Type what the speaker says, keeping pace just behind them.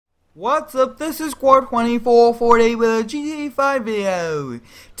What's up, this is Squad2448 with a GTA 5 video.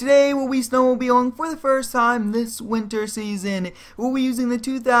 Today we'll be snowmobiling for the first time this winter season. We'll be using the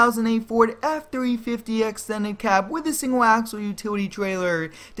 2008 Ford F350 extended cab with a single axle utility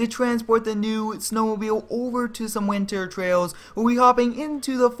trailer to transport the new snowmobile over to some winter trails. We'll be hopping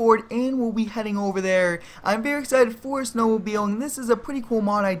into the Ford and we'll be heading over there. I'm very excited for snowmobiling. This is a pretty cool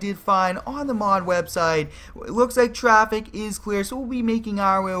mod I did find on the mod website. It looks like traffic is clear, so we'll be making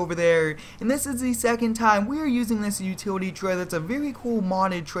our way over there. And this is the second time we are using this utility trailer. It's a very cool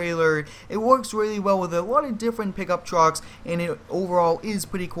modded trailer. It works really well with a lot of different pickup trucks, and it overall is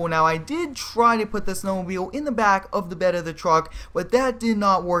pretty cool. Now, I did try to put the snowmobile in the back of the bed of the truck, but that did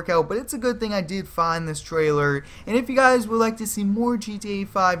not work out. But it's a good thing I did find this trailer. And if you guys would like to see more GTA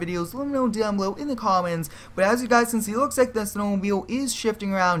 5 videos, let me know down below in the comments. But as you guys can see, it looks like the snowmobile is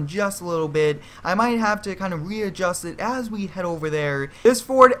shifting around just a little bit. I might have to kind of readjust it as we head over there. This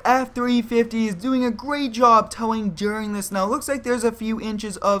Ford F350 is doing a great job towing during the snow. Looks like there's a few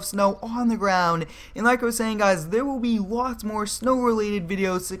inches of snow on the ground, and like I was saying, guys, there will be lots more snow related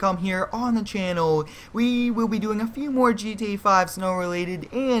videos to come here on the channel. We will be doing a few more GTA 5 snow related,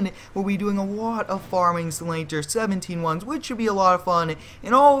 and we'll be doing a lot of farming simulator 17 ones, which should be a lot of fun.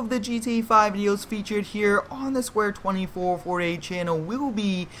 And all of the GTA 5 videos featured here on the Square2448 channel will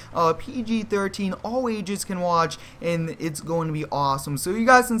be PG-13, all ages can watch, and it's going to be awesome. So you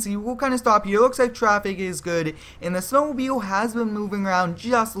guys can see, we'll kind of stop here. Looks like traffic is good, and the snowmobile has been moving around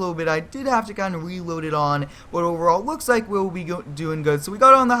just a little bit. I did have to kind of reload it on, but overall looks like we'll be doing good. So we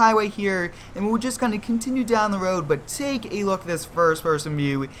got on the highway here, and we'll just kind of continue down the road, but take a look at this first person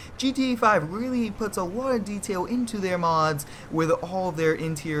view. GTA 5 really puts a lot of detail into their mods with all of their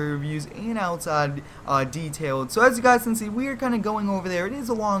interior views and outside detailed. So as you guys can see, we are kind of going over there. It is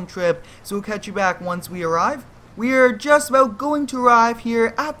a long trip, so we'll catch you back once we arrive. We are just about going to arrive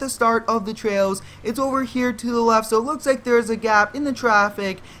here at the start of the trails. It's over here to the left, so it looks like there's a gap in the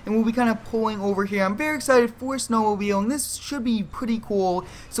traffic, and we'll be kind of pulling over here. I'm very excited for snowmobile, and this should be pretty cool.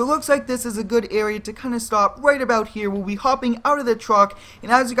 So it looks like this is a good area to kind of stop right about here. We'll be hopping out of the truck,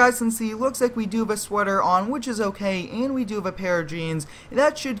 and as you guys can see, it looks like we do have a sweater on, which is okay, and we do have a pair of jeans, and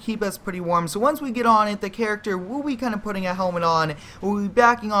that should keep us pretty warm. So once we get on it, the character will be kind of putting a helmet on. We'll be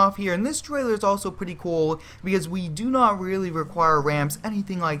backing off here, and this trailer is also pretty cool because we do not really require ramps,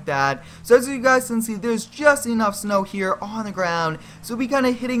 anything like that. So as you guys can see, there's just enough snow here on the ground, so we'll be kind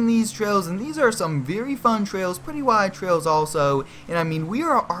of hitting these trails, and these are some very fun trails, pretty wide trails also. And I mean, we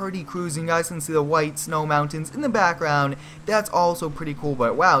are already cruising. You guys can see the white snow mountains in the background. That's also pretty cool.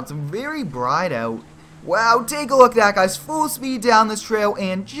 But wow, it's very bright out. Wow, take a look at that, guys. Full speed down this trail,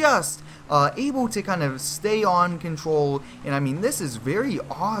 and just able to kind of stay on control. And I mean, this is very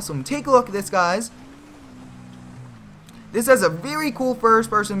awesome. Take a look at this, guys. This has a very cool first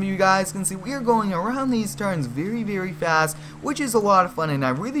person view. You guys can see we are going around these turns very fast, which is a lot of fun, and I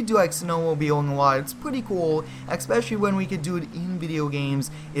really do like snowmobiling a lot. It's pretty cool, especially when we could do it in video games.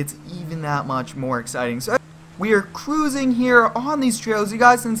 It's even that much more exciting. So we are cruising here on these trails. You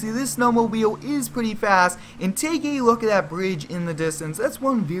guys can see this snowmobile is pretty fast, and take a look at that bridge in the distance. That's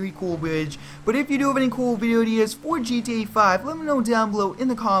one very cool bridge. But if you do have any cool video ideas for GTA 5, let me know down below in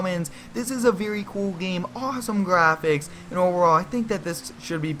the comments. This is a very cool game, awesome graphics, and overall I think that this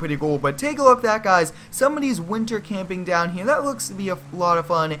should be pretty cool. But take a look at that, guys. Somebody's winter camping down here. That looks to be a lot of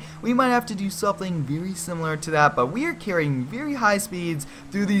fun. We might have to do something very similar to that, but we are carrying very high speeds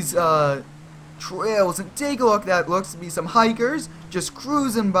through these trails, and take a look, that looks to be some hikers just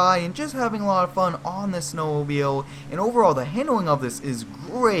cruising by and just having a lot of fun on the snowmobile. And overall the handling of this is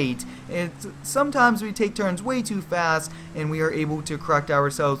great. Sometimes we take turns way too fast, and we are able to correct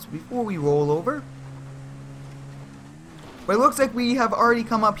ourselves before we roll over. But it looks like we have already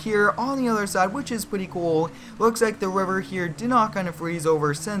come up here on the other side, which is pretty cool. Looks like the river here did not kind of freeze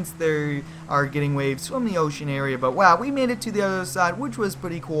over since they are getting waves from the ocean area. But wow, we made it to the other side, which was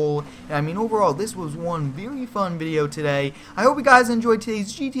pretty cool. And I mean, overall, this was one very fun video today. I hope you guys enjoyed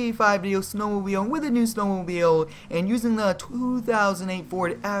today's GTA 5 video, snowmobile with a new snowmobile, and using the 2008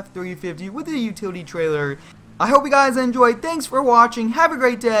 Ford F350 with a utility trailer. I hope you guys enjoyed. Thanks for watching. Have a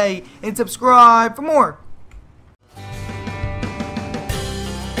great day, and subscribe for more.